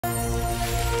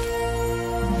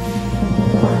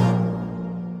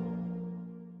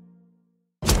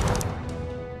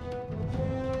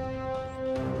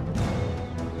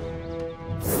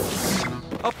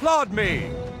Applaud me!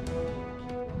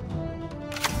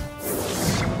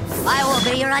 I will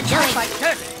be your Achilles.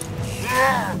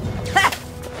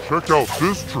 Check out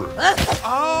this trick.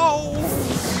 Oh!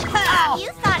 You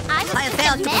thought I was I have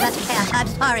failed you, Professor Chaos. I'm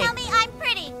sorry. Tell me I'm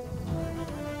pretty.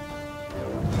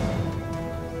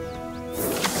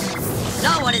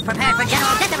 No one is prepared for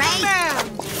General Disarray.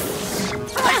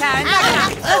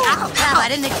 Well, I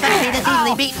didn't expect to be this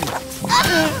easily beaten.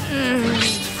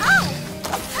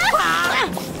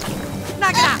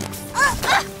 Knock it out!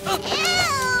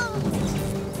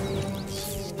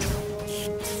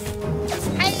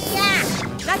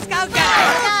 Let's go,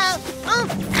 guys!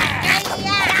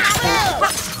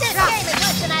 This game is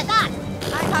worse than I thought.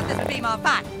 I thought this would be more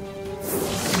fun.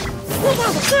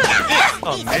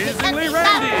 Amazingly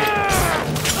Randy!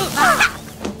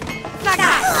 Knock it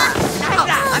out!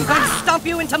 I'm going to stomp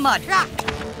you into mud.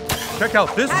 Check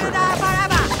out this trick.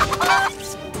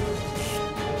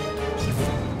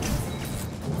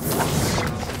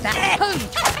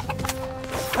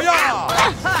 Hiya!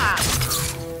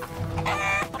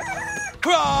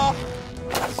 Hurrah!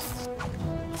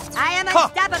 I am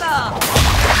unstoppable!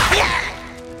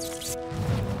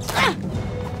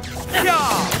 Yeah!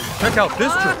 Check out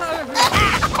this trick.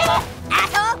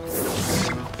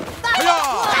 Hiya!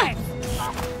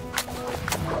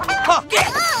 Ha!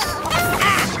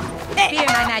 Fear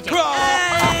my magic.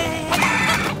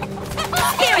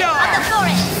 Spirit of the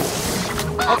forest.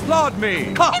 Applaud me!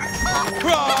 Ha!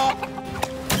 Hurrah!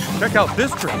 Check out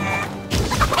this trick.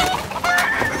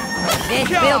 This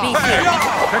will be sweet.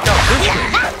 Check out this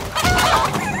trick.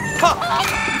 Ha!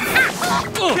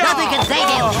 Nothing can save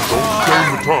you. Down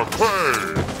the top.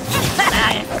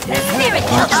 Hey! Spirit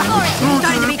of the forest. It's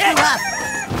starting to be too rough.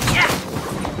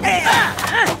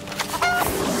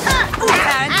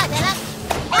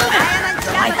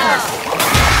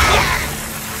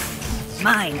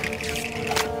 Mine.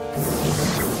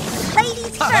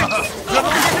 Ladies first.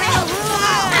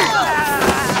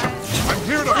 I'm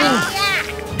here to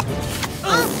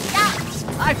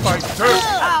I fight dirt.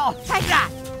 Oh, take that!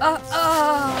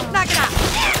 Knock it out!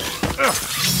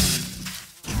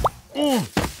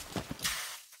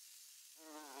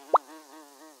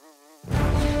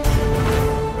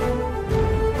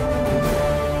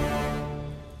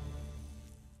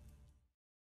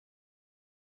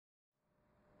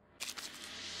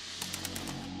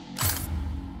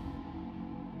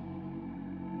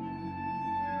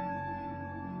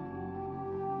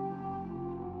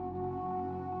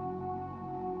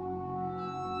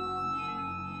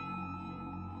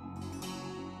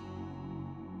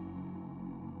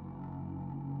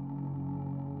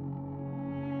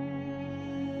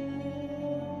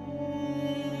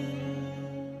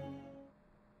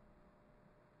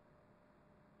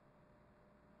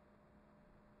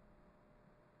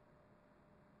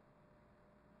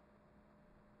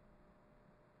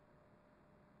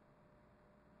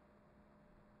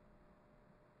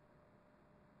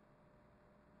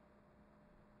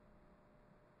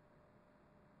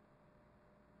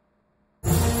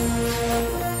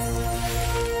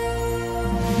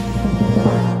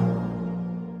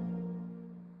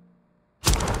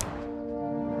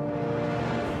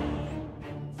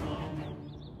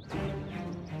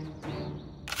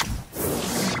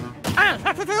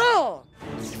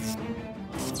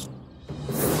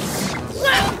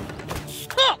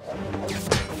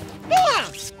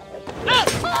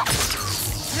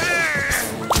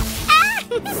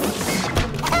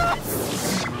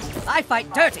 I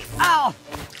fight dirty. Ow!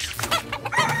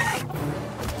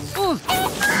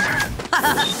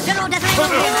 General Desiree will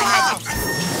be my magic.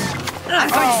 I'm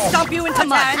going to stomp you into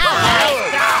mud.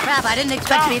 Crap, I didn't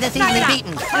expect to be this easily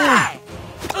beaten. I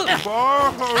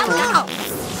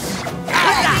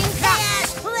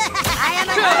am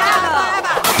unstoppable.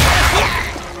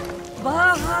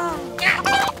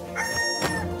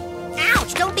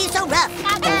 Ouch, don't be so rough.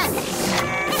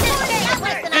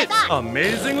 It's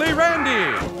Amazingly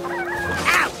Randy!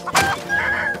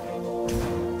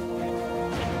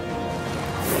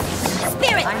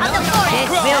 Spirit of the forest. This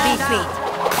will be sweet.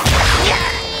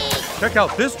 Check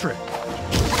out this trick.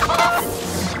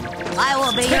 I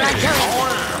will be your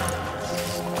Achilles.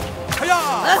 Hiya!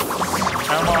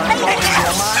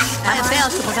 I have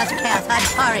failed to Professor Chaos. I'm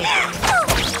sorry.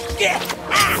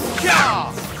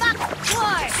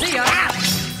 See ya.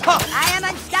 I am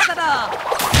unstoppable.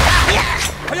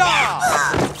 Hiya!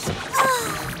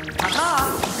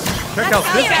 Check out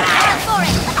this trick.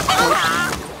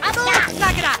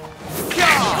 Knock it out.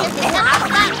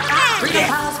 Freedom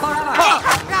powers forever.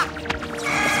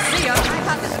 See ya. I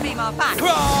thought this would be more fun.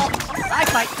 I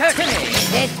fight turkey.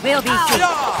 This will be sweet.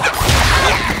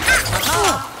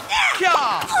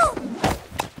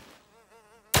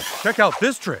 Check out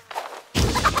this trick.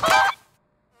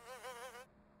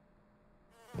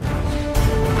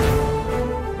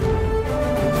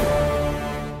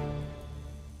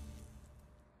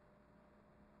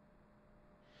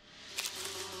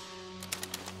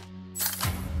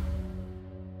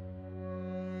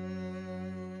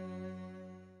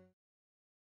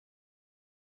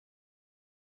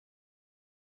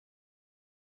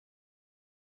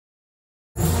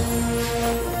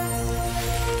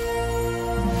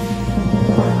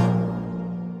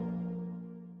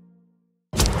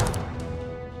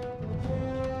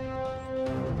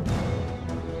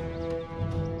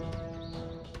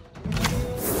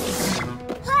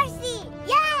 Horsey!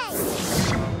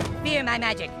 Yay! Fear my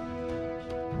magic.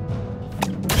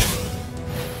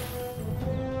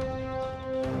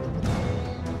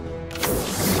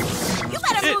 You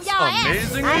better move It's your ass!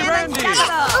 amazingly I am randy.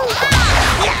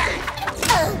 unstoppable.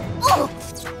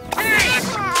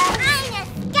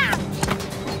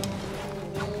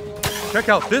 Check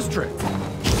out this trick.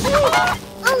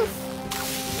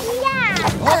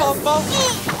 Hold on, folks.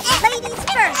 Ladies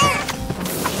first.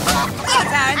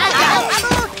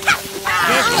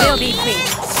 This will be sweet.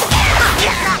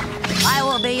 I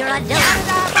will be your undoing.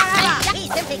 He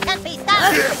simply can't be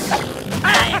stopped.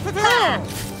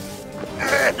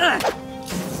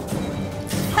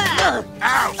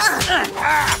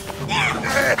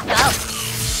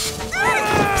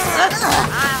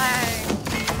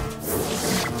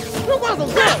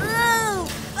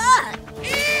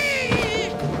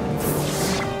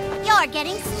 You're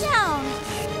getting stoned.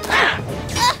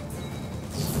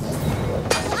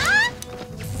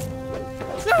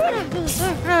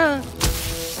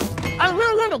 I'm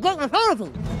really going to get my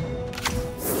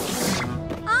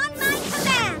On my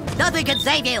command. Nothing can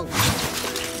save you.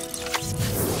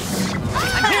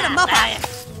 I'm here to muff on it.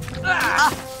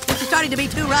 This is starting to be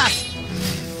too rough.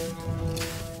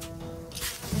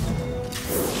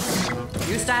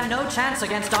 You stand no chance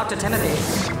against Dr. Timothy.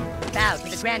 Bow to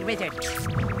the Grand Wizard.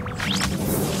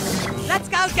 Let's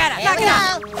go get her. Here we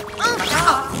Knock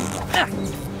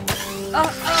go.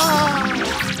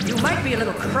 You might be a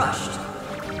little crushed.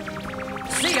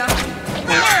 See ya.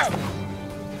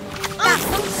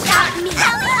 Stop me.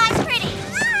 Tell me I'm pretty.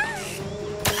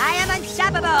 I am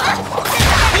unstoppable.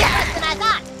 Less than I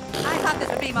thought. I thought this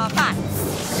would be more fun.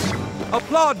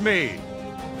 Applaud me.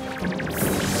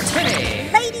 Timmy!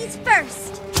 Ladies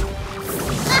first.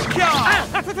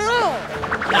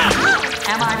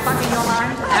 Am I fucking your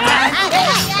mind?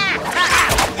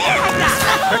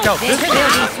 Check out this This trick.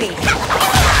 will be sweet.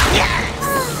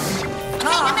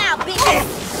 Take him out, bitch.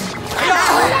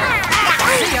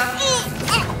 See ya.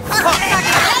 I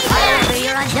will be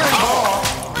your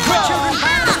undoing.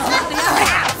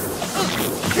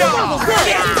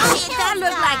 That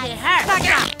looks like it hurt.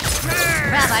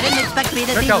 Crap, I didn't expect to be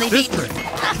this Check out easily this beaten.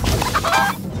 trick.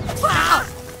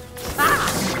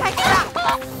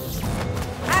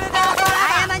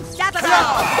 I am unstoppable.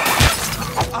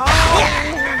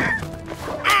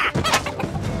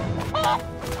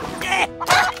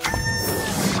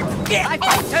 I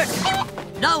fight Turk.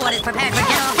 No one is prepared for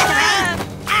getting off the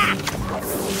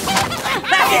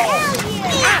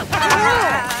Hell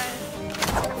yeah.